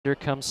Here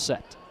comes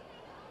set.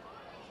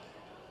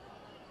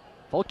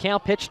 Full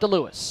count pitch to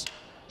Lewis.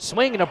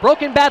 Swing and a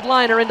broken bat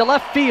liner into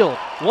left field.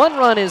 One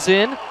run is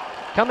in.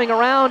 Coming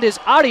around is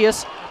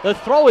Arias. The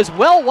throw is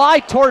well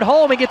wide toward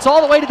home. He gets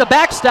all the way to the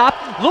backstop.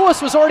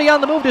 Lewis was already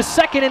on the move to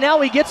second, and now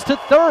he gets to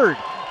third.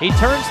 He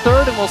turns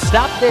third and will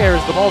stop there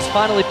as the ball's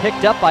finally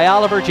picked up by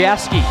Oliver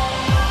Jaski.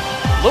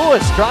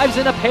 Lewis drives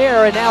in a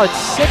pair, and now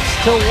it's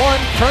 6-1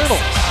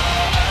 Kernels.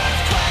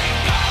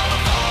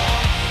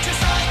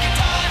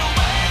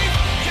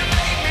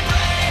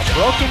 A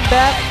broken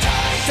bat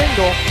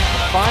single.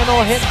 The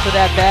final hit for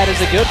that bat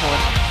is a good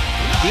one.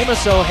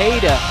 Dimas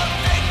Ojeda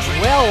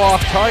well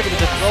off target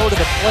with the throw to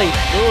the plate.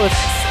 Lewis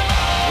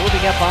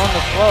moving up on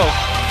the throw.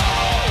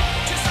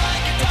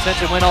 And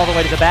since it went all the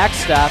way to the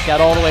backstop, got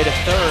all the way to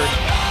third.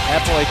 That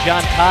boy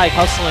John Tighe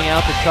hustling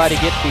out to try to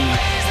get the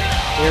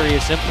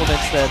various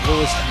implements that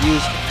Lewis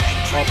used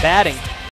while batting.